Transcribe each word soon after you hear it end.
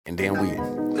And then we,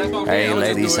 hey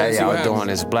ladies, how y'all doing?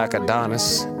 It's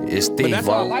Blackadonas. It's Steve. That's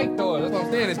what I like though. That's what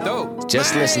I'm saying. It's dope.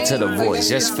 Just listen to the voice.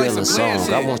 Just feel the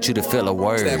song. I want you to feel the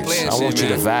words. I want you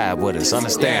to vibe with us.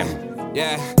 Understand?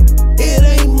 Yeah. It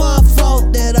ain't my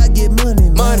fault that I get money,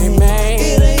 man.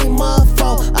 It ain't my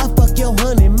fault I fuck your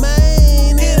honey,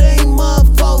 man. It ain't my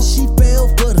fault she fell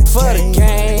for the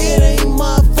game. It ain't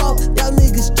my fault y'all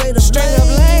niggas straight up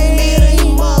lame. It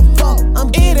ain't my fault I'm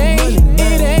getting money,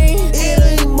 man. It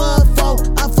ain't my fault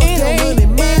I fuck your honey,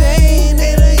 man.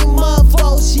 It ain't my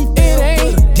fault she fell for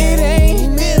the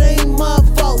game. It ain't my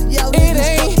fault y'all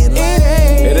niggas fucking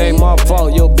lame. It ain't my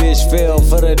fault your bitch fell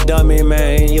for the dummy,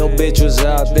 man. Your bitch was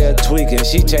out there tweaking,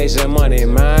 she chasing money,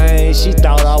 man. She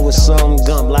thought I was some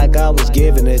gump like I was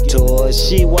giving it to her.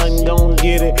 She wasn't gon'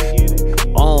 get it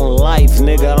on life,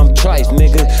 nigga. I'm trife,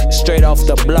 nigga. Straight off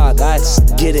the block, I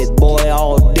get it, boy,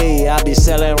 all day. I be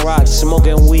selling rocks,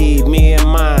 smoking weed, me and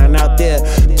mine out there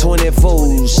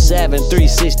 24/7,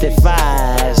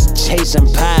 365s,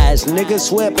 chasing pies. Niggas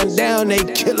swear up and down, they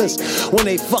killers when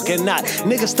they fucking not.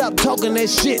 Niggas stop talking that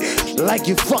shit like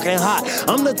you fucking hot.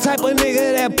 I'm the type of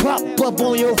nigga that pop up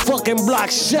on your fucking block.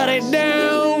 Shut it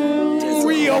down,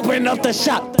 reopen up the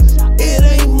shop. It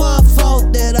ain't my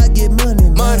fault that I get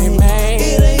money, man.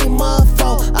 It ain't my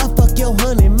fault I fuck your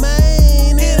honey,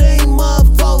 man. It ain't my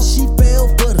fault she fell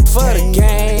for the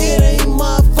game. It ain't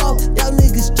my fault y'all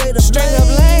niggas straight up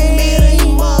lame. It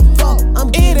ain't my fault I'm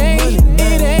getting money,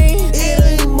 man.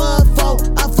 It ain't my fault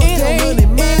I fuck your honey,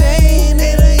 man.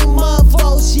 It ain't my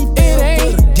fault she fell for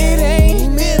the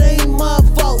game. It ain't my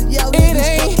fault y'all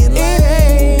niggas fucking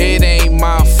lame. It ain't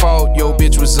my fault your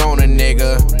bitch was on a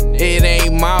nigga. It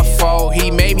ain't my fault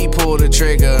he made me pull the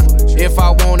trigger. If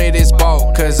I want it, it's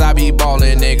bought, cause I be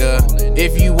ballin', nigga.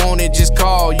 If you want it, just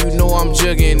call, you know I'm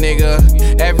jugging,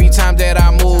 nigga. Every time that I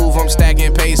move, I'm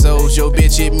stacking pesos. Your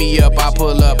bitch hit me up, I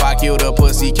pull up, I kill the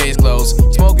pussy, case closed.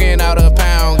 Smoking out a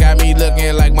pound, got me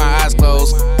looking like my eyes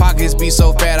closed. Pockets be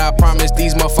so fat, I promise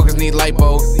these motherfuckers need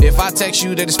lipo. If I text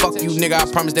you that it's fuck you, nigga, I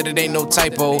promise that it ain't no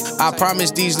typo. I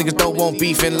promise these niggas don't want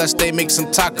beef unless they make some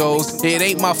tacos. It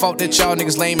ain't my fault that y'all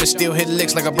niggas lame and still hit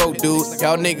licks like a broke dude.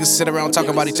 Y'all niggas sit around talking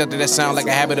about each other, that sound like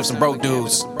a habit of some broke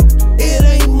dudes. It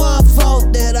ain't